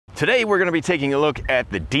Today we're going to be taking a look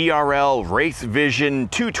at the DRL Race Vision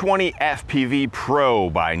 220 FPV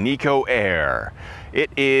Pro by Nikko Air.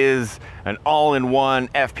 It is an all-in-one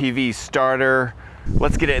FPV starter.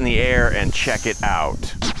 Let's get it in the air and check it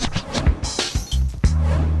out.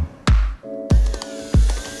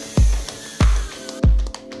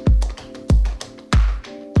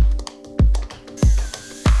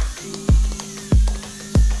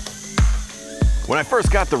 When I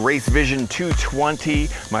first got the Race Vision 220,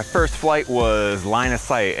 my first flight was line of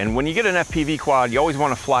sight. And when you get an FPV quad, you always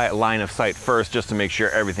want to fly at line of sight first just to make sure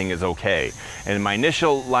everything is okay. And in my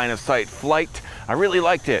initial line of sight flight, I really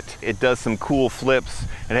liked it. It does some cool flips,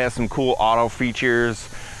 it has some cool auto features,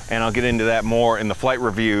 and I'll get into that more in the flight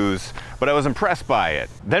reviews, but I was impressed by it.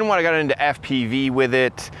 Then when I got into FPV with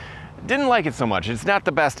it, didn't like it so much. It's not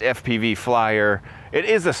the best FPV flyer. It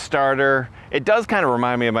is a starter. It does kind of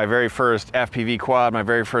remind me of my very first FPV quad. My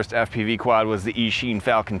very first FPV quad was the Eachine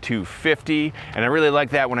Falcon 250, and I really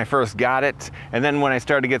liked that when I first got it. And then when I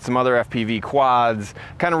started to get some other FPV quads,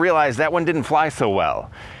 kind of realized that one didn't fly so well.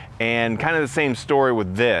 And kind of the same story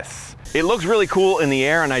with this. It looks really cool in the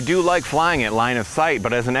air, and I do like flying at line of sight,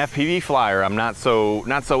 but as an FPV flyer, I'm not so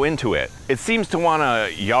into it. It seems to want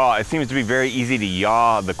to yaw. It seems to be very easy to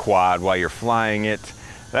yaw the quad while you're flying it.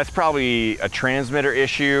 That's probably a transmitter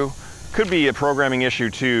issue. Could be a programming issue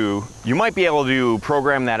too. You might be able to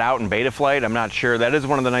program that out in Betaflight. I'm not sure. That is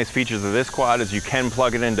one of the nice features of this quad, is you can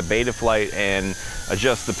plug it into Betaflight and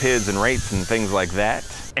adjust the PIDs and rates and things like that.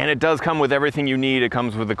 And it does come with everything you need. It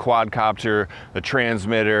comes with the quadcopter, the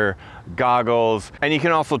transmitter, goggles, and you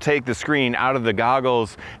can also take the screen out of the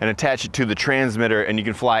goggles and attach it to the transmitter, and you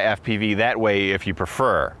can fly FPV that way if you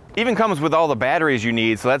prefer. Even comes with all the batteries you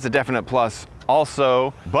need, so that's a definite plus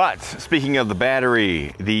also. But speaking of the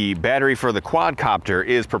battery for the quadcopter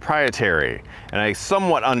is proprietary, and I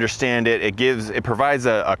somewhat understand it. It provides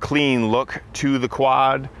a clean look to the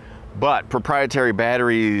quad. But proprietary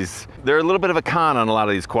batteries, they're a little bit of a con on a lot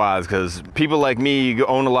of these quads, because people like me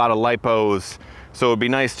own a lot of lipos, so it'd be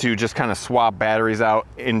nice to just kind of swap batteries out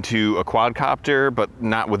into a quadcopter, but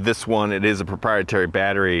not with this one. It is a proprietary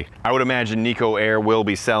battery. I would imagine Nikko Air will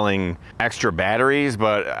be selling extra batteries,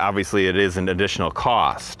 but obviously it is an additional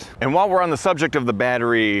cost. And while we're on the subject of the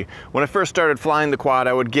battery, when I first started flying the quad,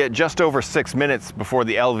 I would get just over 6 minutes before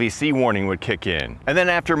the LVC warning would kick in. And then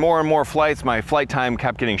after more and more flights, my flight time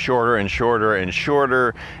kept getting shorter and shorter and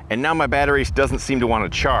shorter, and now my battery doesn't seem to want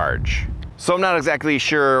to charge. So I'm not exactly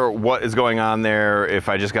sure what is going on there, if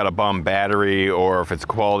I just got a bum battery, or if it's a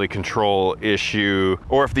quality control issue,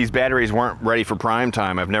 or if these batteries weren't ready for prime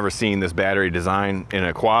time. I've never seen this battery design in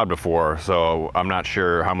a quad before, so I'm not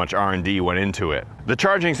sure how much R&D went into it. The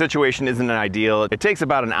charging situation isn't ideal. It takes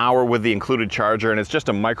about an hour with the included charger, and it's just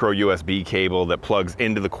a micro USB cable that plugs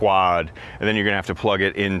into the quad, and then you're gonna have to plug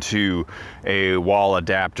it into a wall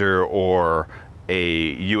adapter or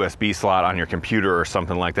a USB slot on your computer or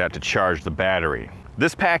something like that to charge the battery.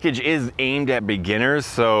 This package is aimed at beginners,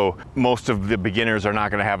 so most of the beginners are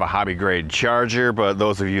not going to have a hobby grade charger, but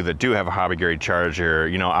those of you that do have a hobby grade charger,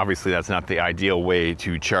 you know, obviously that's not the ideal way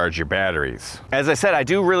to charge your batteries. As I said, I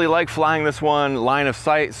do really like flying this one line of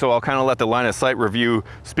sight, so I'll kind of let the line of sight review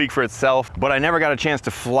speak for itself, but I never got a chance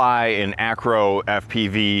to fly in acro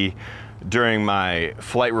FPV during my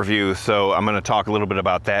flight review, so I'm going to talk a little bit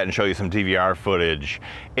about that and show you some DVR footage.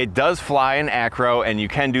 It does fly in acro, and you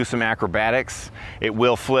can do some acrobatics. It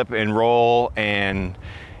will flip and roll, and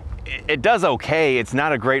it does okay. It's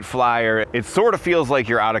not a great flyer. It sort of feels like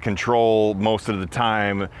you're out of control most of the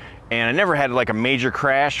time, and I never had like a major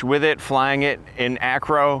crash with it flying it in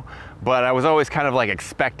acro, but I was always kind of like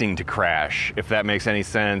expecting to crash, if that makes any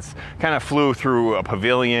sense. Kind of flew through a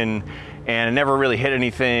pavilion and I never really hit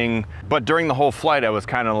anything, but during the whole flight I was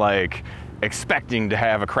kind of like expecting to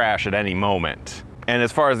have a crash at any moment. And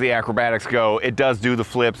as far as the acrobatics go, it does do the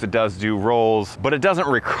flips, it does do rolls, but it doesn't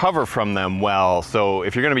recover from them well. So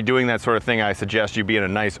if you're gonna be doing that sort of thing, I suggest you be in a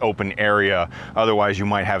nice open area, otherwise you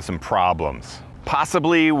might have some problems.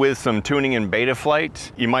 Possibly with some tuning in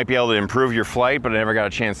Betaflight, you might be able to improve your flight, but I never got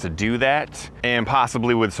a chance to do that. And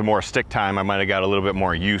possibly with some more stick time, I might have got a little bit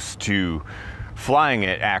more used to flying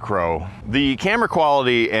at acro. The camera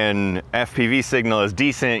quality and FPV signal is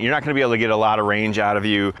decent. You're not going to be able to get a lot of range out of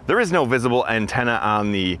you. There is no visible antenna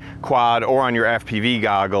on the quad or on your FPV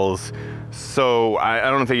goggles, so I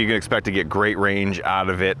don't think you can expect to get great range out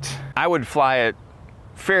of it. I would fly it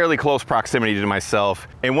fairly close proximity to myself,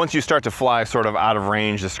 and once you start to fly sort of out of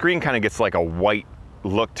range, the screen kind of gets like a white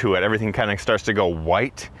look to it. Everything kind of starts to go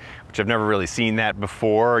white, which I've never really seen that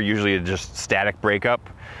before. Usually it's just static breakup.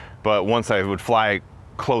 But once I would fly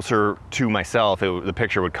closer to myself, the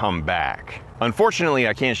picture would come back. Unfortunately,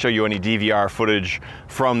 I can't show you any DVR footage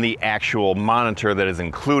from the actual monitor that is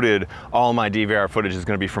included. All my DVR footage is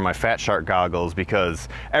going to be from my Fat Shark goggles, because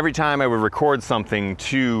every time I would record something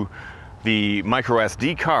to the micro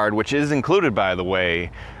SD card, which is included by the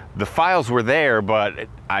way, the files were there, but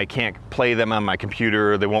I can't play them on my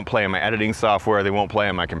computer. They won't play on my editing software. They won't play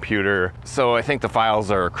on my computer. So I think the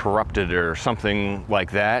files are corrupted or something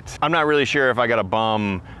like that. I'm not really sure if I got a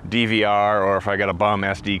bum DVR or if I got a bum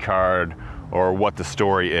SD card or what the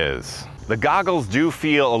story is. The goggles do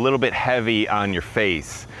feel a little bit heavy on your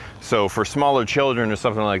face. So for smaller children or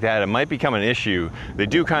something like that, it might become an issue. They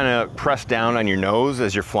do kind of press down on your nose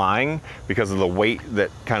as you're flying because of the weight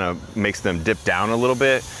that kind of makes them dip down a little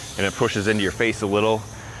bit, and it pushes into your face a little.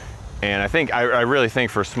 And I really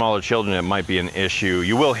think for smaller children it might be an issue.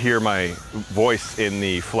 You will hear my voice in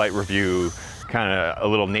the flight review kind of a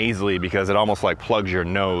little nasally because it almost like plugs your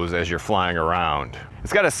nose as you're flying around.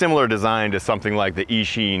 It's got a similar design to something like the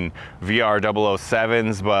Eachine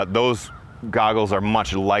VR007s, but those goggles are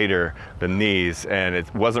much lighter than these, and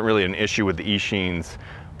it wasn't really an issue with the Eachines,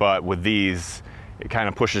 but with these it kind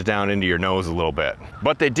of pushes down into your nose a little bit.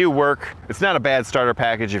 But they do work. It's not a bad starter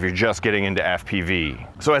package if you're just getting into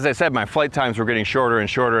FPV. So as I said, my flight times were getting shorter and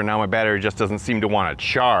shorter, and now my battery just doesn't seem to want to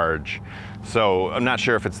charge. So I'm not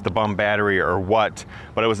sure if it's the bum battery or what,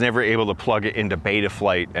 but I was never able to plug it into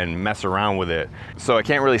Betaflight and mess around with it. So I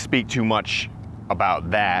can't really speak too much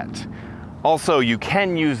about that. Also, you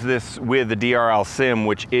can use this with the DRL sim,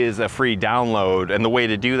 which is a free download, and the way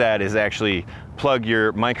to do that is actually plug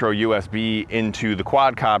your micro USB into the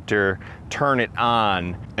quadcopter, turn it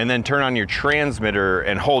on, and then turn on your transmitter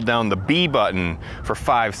and hold down the B button for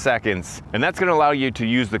 5 seconds, and that's going to allow you to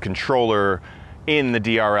use the controller in the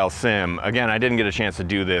DRL sim. Again, I didn't get a chance to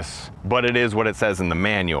do this, but it is what it says in the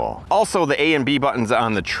manual. Also, the A and B buttons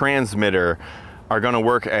on the transmitter are going to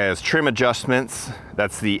work as trim adjustments.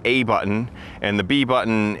 That's the A button, and the B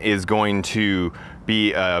button is going to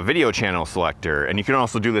be a video channel selector, and you can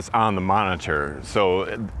also do this on the monitor.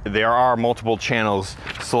 So there are multiple channels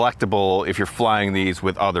selectable if you're flying these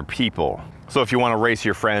with other people. So if you want to race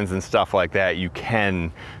your friends and stuff like that, you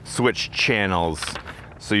can switch channels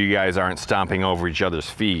so you guys aren't stomping over each other's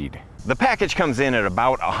feed. The package comes in at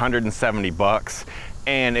about 170 bucks.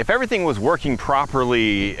 And if everything was working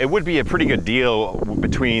properly, it would be a pretty good deal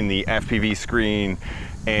between the FPV screen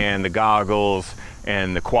and the goggles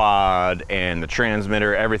and the quad and the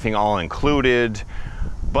transmitter, everything all included.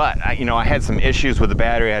 But you know, I had some issues with the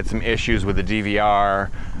battery, I had some issues with the DVR.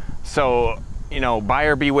 So, you know,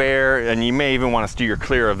 buyer beware, and you may even want to steer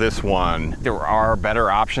clear of this one. There are better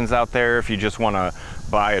options out there if you just want to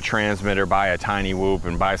buy a transmitter, buy a tiny whoop,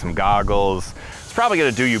 and buy some goggles. It's probably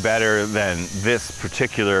going to do you better than this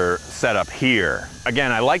particular setup here.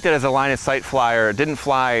 Again, I liked it as a line of sight flyer. It didn't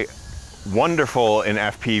fly wonderful in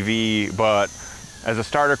FPV, but as a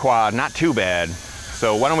starter quad, not too bad.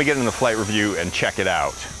 So why don't we get into the flight review and check it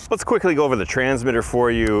out. Let's quickly go over the transmitter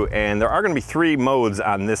for you, and there are going to be 3 modes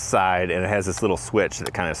on this side, and it has this little switch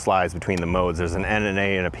that kind of slides between the modes. There's an N, an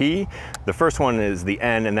A, and a P. The first one is the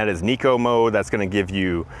N, and that is Nikko mode. That's going to give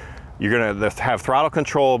you, you're going to have throttle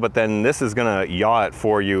control, but then this is going to yaw it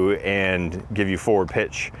for you and give you forward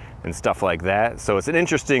pitch and stuff like that. So it's an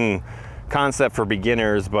interesting concept for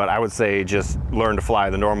beginners, but I would say just learn to fly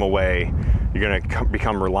the normal way. You're going to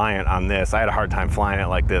become reliant on this. I had a hard time flying it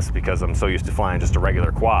like this because I'm so used to flying just a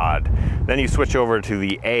regular quad. Then you switch over to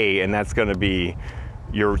the A, and that's going to be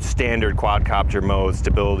your standard quadcopter mode,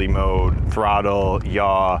 stability mode, throttle,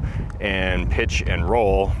 yaw, and pitch and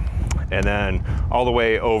roll. And then all the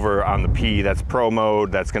way over on the P, that's pro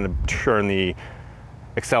mode. That's going to turn the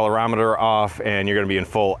accelerometer off, and you're going to be in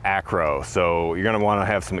full acro. So you're going to want to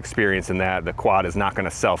have some experience in that. The quad is not going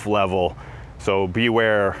to self-level, so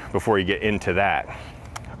beware before you get into that.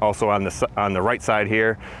 Also on the right side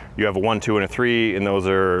here, you have a 1, 2, and a 3, and those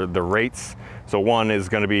are the rates. So 1 is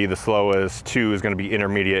going to be the slowest, 2 is going to be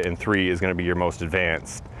intermediate, and 3 is going to be your most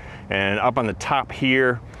advanced. And up on the top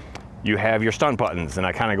here, you have your stunt buttons, and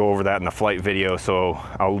I kind of go over that in the flight video, so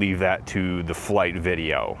I'll leave that to the flight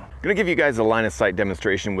video. I'm gonna give you guys a line of sight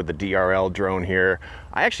demonstration with the DRL drone here.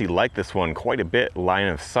 I actually like this one quite a bit, line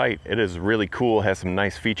of sight. It is really cool, has some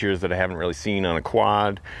nice features that I haven't really seen on a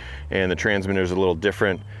quad, and the transmitter is a little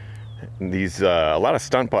different. These, a lot of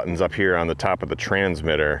stunt buttons up here on the top of the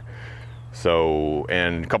transmitter. So,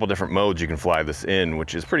 and a couple different modes you can fly this in,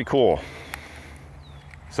 which is pretty cool.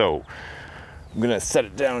 So, I'm gonna set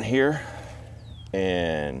it down here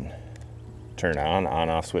and turn it on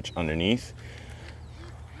off switch underneath.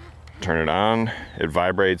 Turn it on, it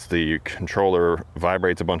vibrates, the controller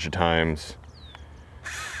vibrates a bunch of times.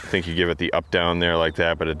 think you give it the up down there like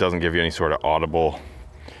that, but it doesn't give you any sort of audible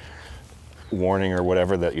warning or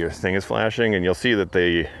whatever that your thing is flashing. And you'll see that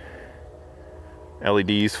the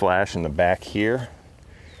LEDs flash in the back here.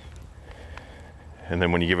 And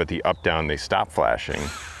then when you give it the up down, they stop flashing.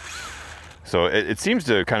 So it seems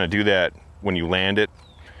to kind of do that when you land it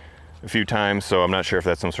a few times. So I'm not sure if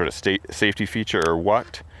that's some sort of safety feature or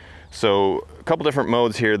what. So a couple different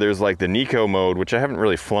modes here. There's like the Nikko mode, which I haven't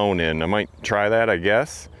really flown in. I might try that, I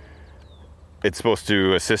guess. It's supposed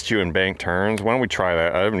to assist you in bank turns. Why don't we try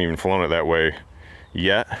that? I haven't even flown it that way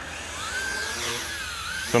yet.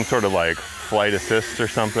 Some sort of like flight assist or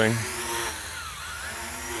something.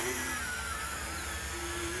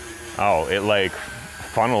 Oh, it like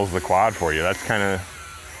funnels the quad for you. That's kind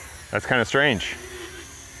of strange.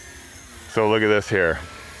 So look at this here.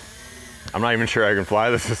 I'm not even sure I can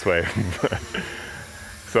fly this way.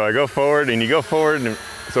 So I go forward and you go forward. And,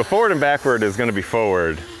 so forward and backward is going to be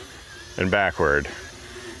forward and backward.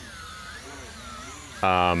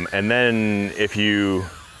 And then if you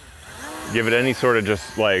give it any sort of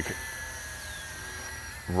just like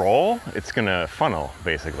roll, it's going to funnel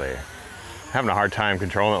basically. Having a hard time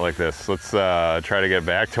controlling it like this. Let's try to get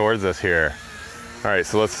back towards us here. All right,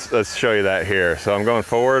 so let's show you that here. So I'm going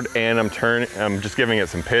forward and I'm just giving it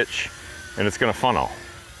some pitch and it's gonna funnel.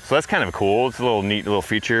 So that's kind of cool. It's a little neat little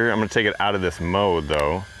feature. I'm gonna take it out of this mode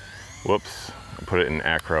though. Whoops, I'll put it in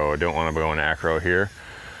acro. I don't wanna go in acro here.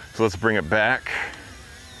 So let's bring it back.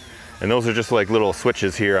 And those are just like little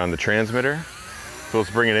switches here on the transmitter. So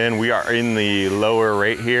let's bring it in. We are in the lower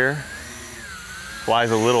rate here.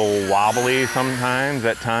 Flies a little wobbly sometimes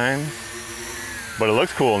at times, but it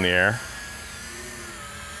looks cool in the air.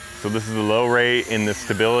 So this is the low rate in the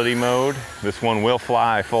stability mode. This one will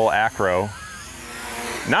fly full acro.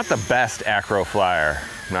 Not the best acro flyer.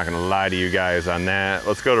 I'm not gonna lie to you guys on that.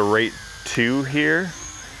 Let's go to rate 2 here.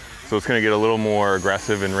 So it's gonna get a little more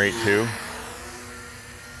aggressive in rate 2.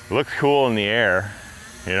 It looks cool in the air,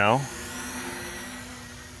 you know?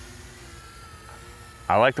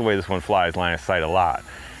 I like the way this one flies line of sight a lot.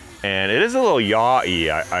 And it is a little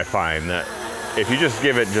yaw-y, I find that if you just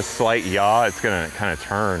give it just slight yaw, it's gonna kind of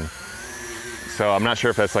turn. So I'm not sure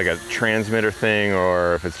if that's like a transmitter thing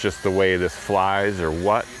or if it's just the way this flies or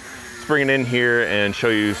what. Let's bring it in here and show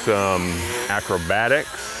you some acrobatics.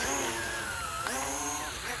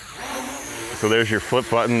 So there's your flip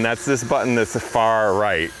button. That's this button that's the far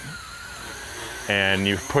right. And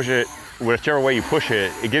you push it, whichever way you push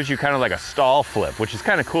it, it gives you kind of like a stall flip, which is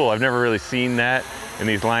kind of cool. I've never really seen that in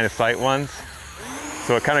these line of sight ones.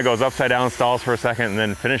 So it kind of goes upside down, stalls for a second, and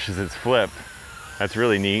then finishes its flip. That's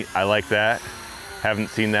really neat. I like that. Haven't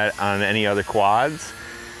seen that on any other quads.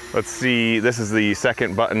 Let's see, this is the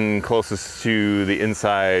second button closest to the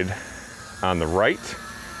inside on the right.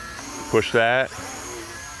 Push that,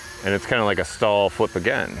 and it's kind of like a stall flip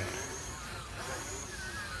again.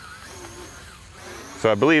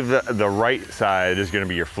 So I believe the right side is gonna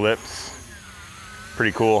be your flips.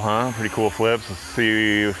 Pretty cool, huh? Pretty cool flips. Let's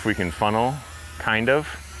see if we can funnel, kind of.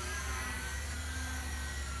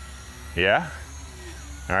 Yeah?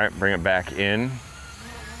 All right, bring it back in.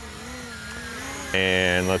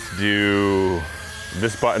 And let's do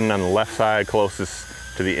this button on the left side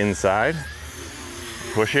closest to the inside.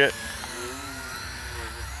 Push it.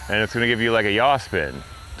 And it's gonna give you like a yaw spin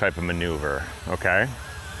type of maneuver, okay?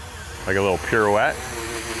 Like a little pirouette.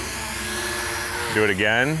 Do it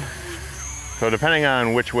again. So depending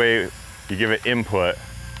on which way you give it input,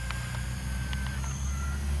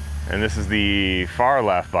 and this is the far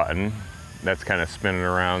left button, that's kind of spinning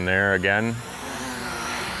around there again.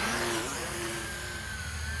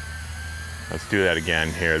 Let's do that again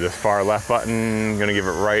here. This far left button, I'm gonna give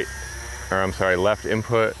it left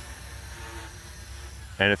input.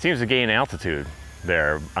 And it seems to gain altitude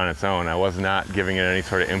there on its own. I was not giving it any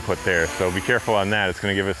sort of input there, so be careful on that. It's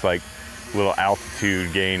gonna give us like a little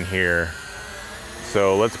altitude gain here.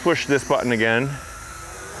 So let's push this button again.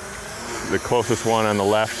 The closest one on the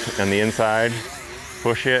left and the inside.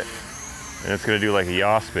 Push it, and it's gonna do like a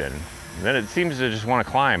yaw spin. And then it seems to just wanna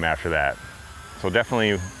climb after that. So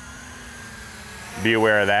definitely be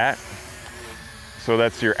aware of that. So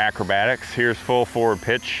that's your acrobatics. Here's full forward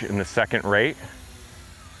pitch in the second rate.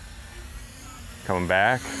 Coming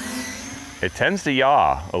back. It tends to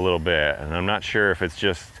yaw a little bit, and I'm not sure if it's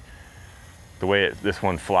just the way this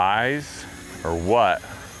one flies or what,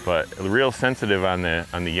 but real sensitive on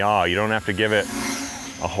the yaw. You don't have to give it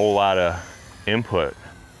a whole lot of input.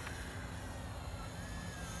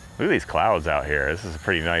 Look at these clouds out here. This is a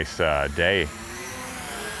pretty nice day.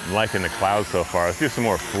 I'm liking the clouds so far. Let's do some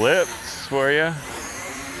more flips for you.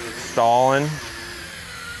 Stalling.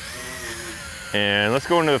 And let's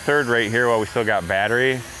go into the third rate here while we still got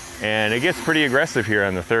battery. And it gets pretty aggressive here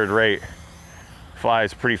on the third rate.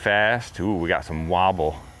 Flies pretty fast. Ooh, we got some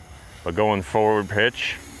wobble. But going forward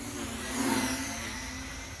pitch.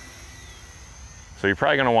 So you're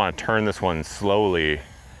probably gonna wanna turn this one slowly,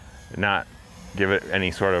 not give it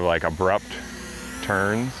any sort of like abrupt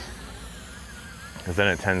turns, because then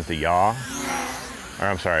it tends to yaw. Or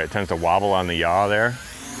I'm sorry, it tends to wobble on the yaw there.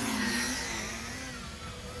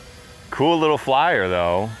 Cool little flyer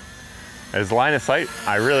though. As line of sight,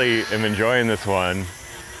 I really am enjoying this one.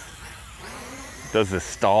 Does the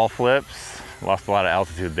stall flips. Lost a lot of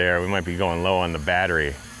altitude there. We might be going low on the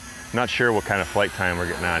battery. Not sure what kind of flight time we're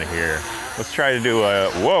getting out of here. Let's try to do a,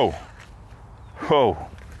 whoa. Whoa.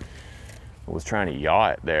 I was trying to yaw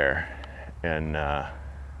it there and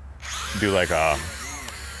do like a,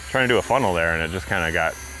 trying to do a funnel there, and it just kind of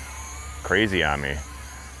got crazy on me.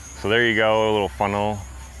 So there you go, a little funnel.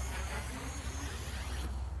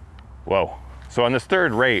 Whoa. So on this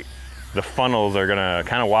third rate, the funnels are gonna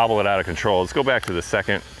kind of wobble it out of control. Let's go back to the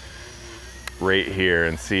second rate here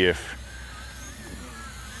and see if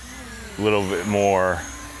a little bit more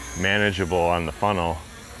manageable on the funnel.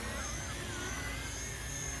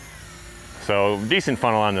 So decent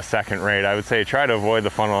funnel on the second rate. I would say try to avoid the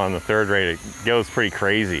funnel on the third rate. It goes pretty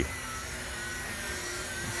crazy.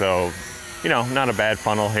 So, you know, not a bad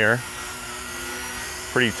funnel here.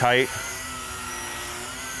 Pretty tight.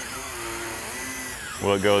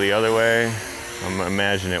 Will it go the other way? I'm gonna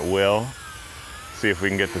imagine it will. See if we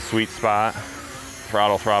can get the sweet spot.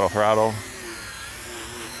 Throttle, throttle, throttle.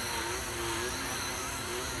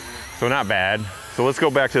 So not bad. So let's go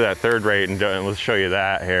back to that third rate and let's show you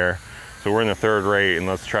that here. So we're in the third rate and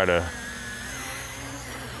let's try to,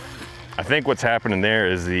 I think what's happening there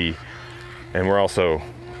is the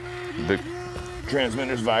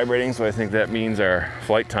transmitter's vibrating, so I think that means our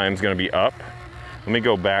flight time is gonna be up. Let me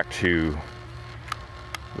go back to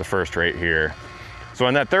the first rate here. So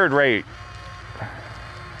on that third rate,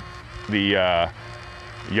 the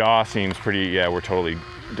yaw seems pretty, yeah, we're totally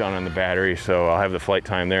done on the battery, so I'll have the flight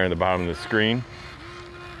time there in the bottom of the screen.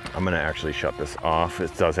 I'm gonna actually shut this off.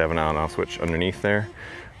 It does have an on and off switch underneath there.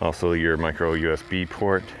 Also your micro USB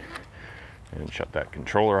port. And shut that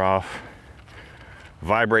controller off.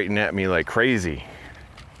 Vibrating at me like crazy.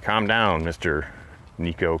 Calm down, Mr.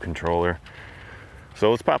 Nikko controller. So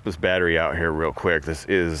let's pop this battery out here real quick. This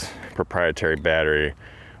is proprietary battery.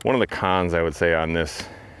 One of the cons I would say on this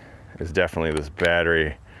is definitely this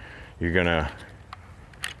battery. You're gonna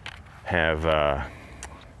have,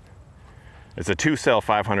 it's a 2-cell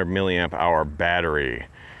 500 milliamp hour battery,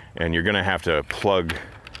 and you're gonna have to plug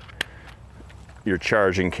your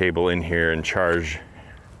charging cable in here and charge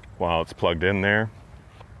while it's plugged in there.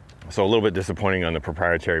 So a little bit disappointing on the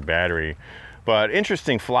proprietary battery, but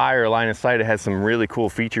interesting flyer, line of sight. It has some really cool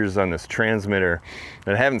features on this transmitter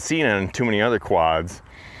that I haven't seen on too many other quads,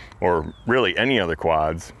 or really any other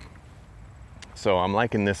quads. So I'm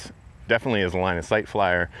liking this definitely as a line of sight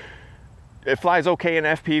flyer. It flies okay in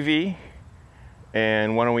FPV,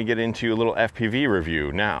 and why don't we get into a little FPV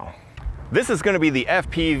review now. This is going to be the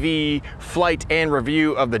FPV flight and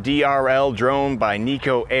review of the DRL drone by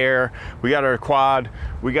Nikko Air. We got our quad,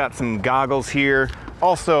 we got some goggles here.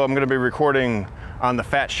 Also, I'm going to be recording on the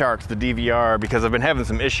Fat Sharks, the DVR, because I've been having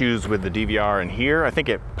some issues with the DVR in here. I think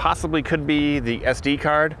it possibly could be the SD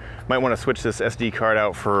card. Might want to switch this SD card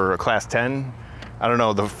out for a class 10. I don't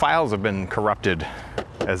know, the files have been corrupted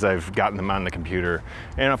as I've gotten them on the computer.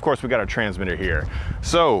 And of course we got our transmitter here.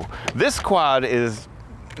 So this quad is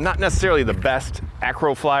not necessarily the best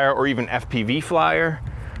acro flyer or even FPV flyer,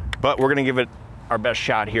 but we're gonna give it our best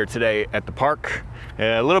shot here today at the park.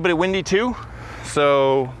 A little bit windy too,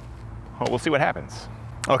 so we'll see what happens.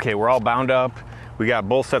 Okay, we're all bound up. We got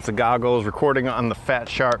both sets of goggles, recording on the Fat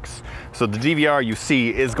Sharks. So the DVR you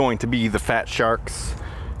see is going to be the Fat Sharks.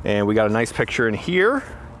 And we got a nice picture in here.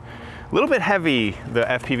 A little bit heavy, the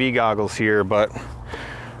FPV goggles here, but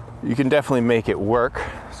you can definitely make it work.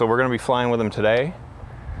 So we're gonna be flying with them today.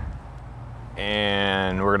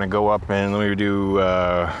 And we're gonna go up and let me do,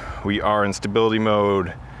 we are in stability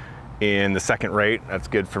mode in the second rate. That's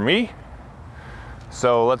good for me.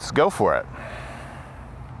 So let's go for it.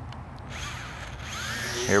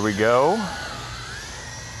 Here we go.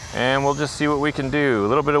 And we'll just see what we can do. A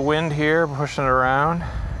little bit of wind here, pushing it around.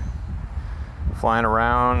 Flying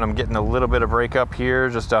around, I'm getting a little bit of breakup here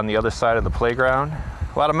just on the other side of the playground.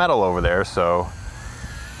 A lot of metal over there, so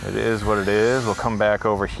it is what it is. We'll come back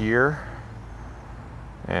over here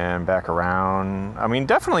and back around. I mean,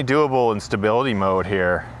 definitely doable in stability mode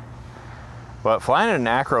here, but flying in an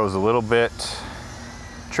acro is a little bit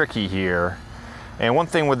tricky here. And one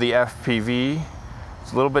thing with the FPV,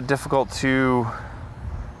 it's a little bit difficult to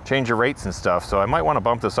change your rates and stuff, so I might want to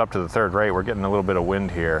bump this up to the third rate. We're getting a little bit of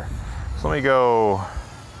wind here. So let me go,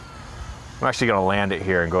 I'm actually going to land it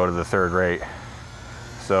here and go to the third rate.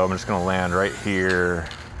 So I'm just going to land right here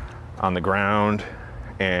on the ground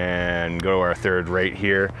and go to our third rate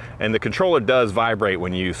here. And the controller does vibrate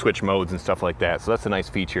when you switch modes and stuff like that, so that's a nice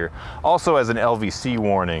feature. Also, as an LVC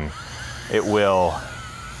warning, it will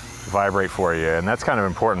vibrate for you, and that's kind of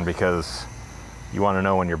important because you want to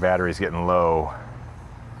know when your battery's getting low.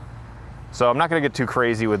 So I'm not going to get too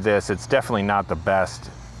crazy with this. It's definitely not the best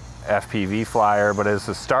FPV flyer, but as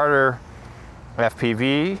a starter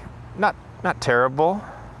FPV, not terrible.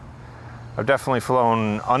 I've definitely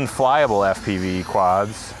flown unflyable FPV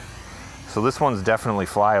quads, so this one's definitely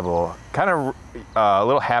flyable. Kind of a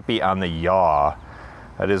little happy on the yaw.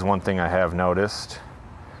 That is one thing I have noticed.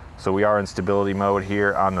 So we are in stability mode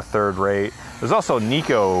here on the third rate. There's also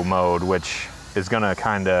Nikko mode, which is gonna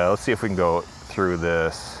kinda, let's see if we can go through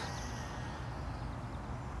this.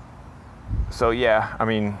 So yeah, I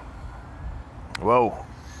mean, whoa,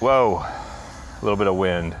 a little bit of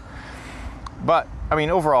wind. But, I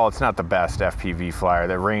mean, overall, it's not the best FPV flyer.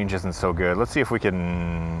 The range isn't so good. Let's see if we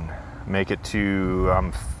can make it to,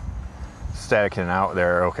 I'm staticking out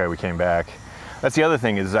there. Okay, we came back. That's the other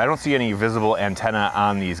thing, is I don't see any visible antenna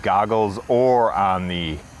on these goggles or on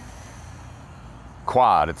the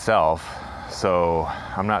quad itself. So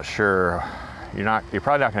I'm not sure, you're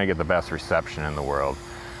probably not gonna get the best reception in the world.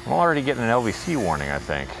 I'm already getting an LVC warning, I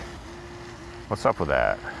think. What's up with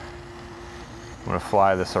that? I'm gonna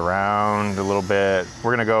fly this around a little bit.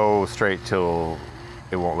 We're gonna go straight till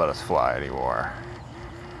it won't let us fly anymore.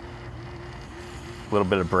 A little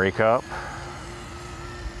bit of breakup.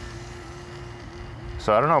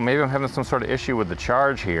 So I don't know, maybe I'm having some sort of issue with the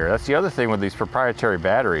charge here. That's the other thing with these proprietary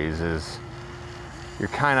batteries, is you're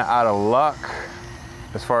kind of out of luck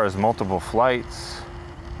as far as multiple flights.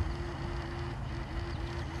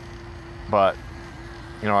 But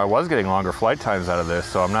you know, I was getting longer flight times out of this,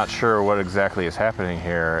 so I'm not sure what exactly is happening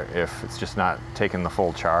here, if it's just not taking the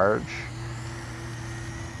full charge.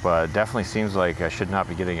 But it definitely seems like I should not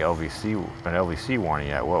be getting an LVC warning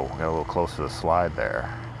yet. Whoa, got a little close to the slide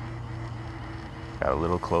there. Got a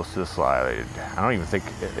little close to the slide. I don't even think,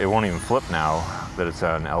 it won't even flip now that it's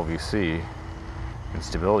on LVC in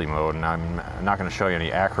stability mode, and I'm not gonna show you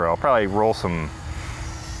any acro. I'll probably roll some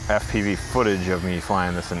FPV footage of me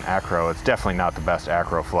flying this in acro. It's definitely not the best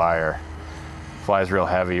acro flyer. Flies real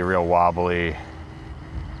heavy, real wobbly.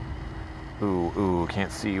 Ooh,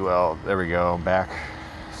 can't see well. There we go, back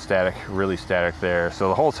static, really static there. So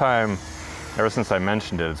the whole time, ever since I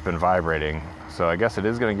mentioned it, it's been vibrating. So I guess it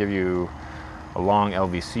is gonna give you a long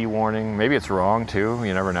LVC warning. Maybe it's wrong too,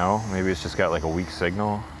 you never know. Maybe it's just got like a weak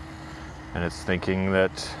signal and it's thinking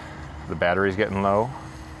that the battery's getting low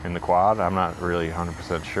in the quad. I'm not really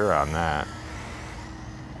 100% sure on that.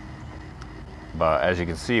 But as you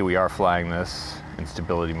can see, we are flying this in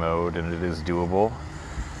stability mode and it is doable.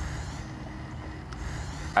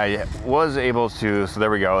 I was able to, so there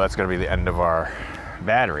we go, that's gonna be the end of our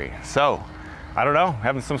battery. So, I don't know,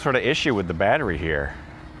 having some sort of issue with the battery here.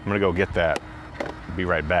 I'm gonna go get that, be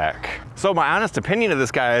right back. So my honest opinion of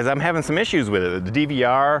this guy is I'm having some issues with it. The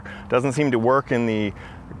DVR doesn't seem to work in the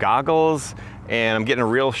goggles, and I'm getting a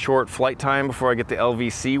real short flight time before I get the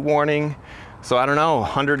LVC warning. So I don't know,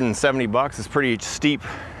 170 bucks is pretty steep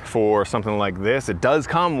for something like this. It does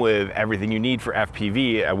come with everything you need for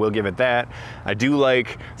FPV, I will give it that. I do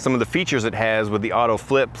like some of the features it has with the auto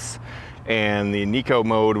flips, and the Nikko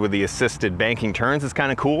mode with the assisted banking turns is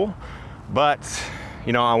kind of cool. But,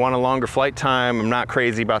 you know, I want a longer flight time. I'm not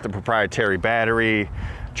crazy about the proprietary battery.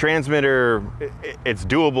 Transmitter, it's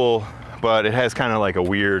doable, but it has kind of like a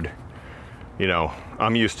weird, you know,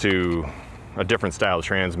 I'm used to a different style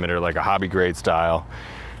transmitter, like a hobby grade style.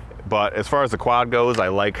 But as far as the quad goes, I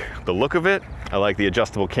like the look of it. I like the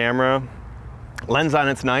adjustable camera. Lens on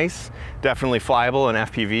it's nice, definitely flyable in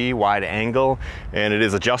FPV, wide angle, and it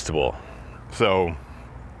is adjustable. So,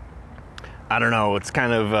 I don't know, it's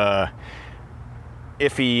kind of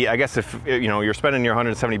iffy. I guess if, you know, you're spending your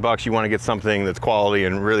 170 bucks, you want to get something that's quality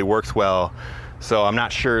and really works well. So I'm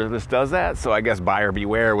not sure this does that, so I guess buyer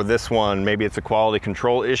beware with this one. Maybe it's a quality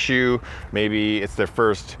control issue. Maybe it's their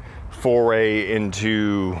first foray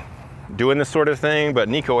into doing this sort of thing, but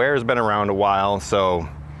Nikko Air has been around a while, so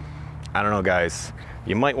I don't know, guys.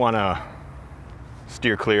 You might want to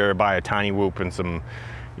steer clear, buy a tiny whoop and some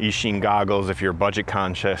Ishin goggles if you're budget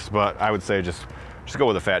conscious, but I would say just go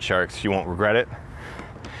with the Fat Sharks. You won't regret it.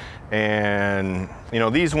 And you know,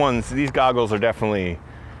 these goggles are definitely,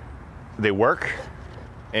 they work,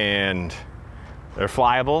 and They're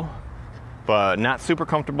flyable, but not super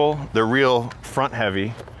comfortable. They're real front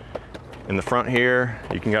heavy. In the front here,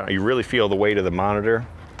 you really feel the weight of the monitor.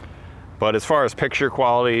 But as far as picture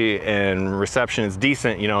quality and reception, it's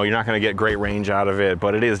decent. You know, you're not gonna get great range out of it,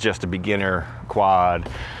 but it is just a beginner quad.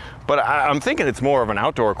 But I'm thinking it's more of an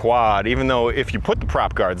outdoor quad, even though if you put the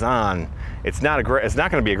prop guards on, it's not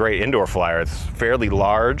gonna be a great indoor flyer. It's fairly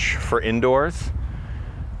large for indoors.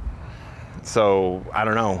 So, I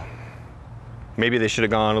don't know. Maybe they should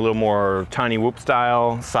have gone a little more tiny whoop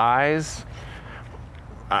style size.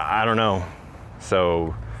 I don't know.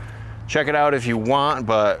 So, check it out if you want,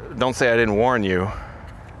 but don't say I didn't warn you.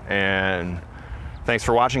 And thanks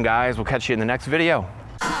for watching, guys. We'll catch you in the next video.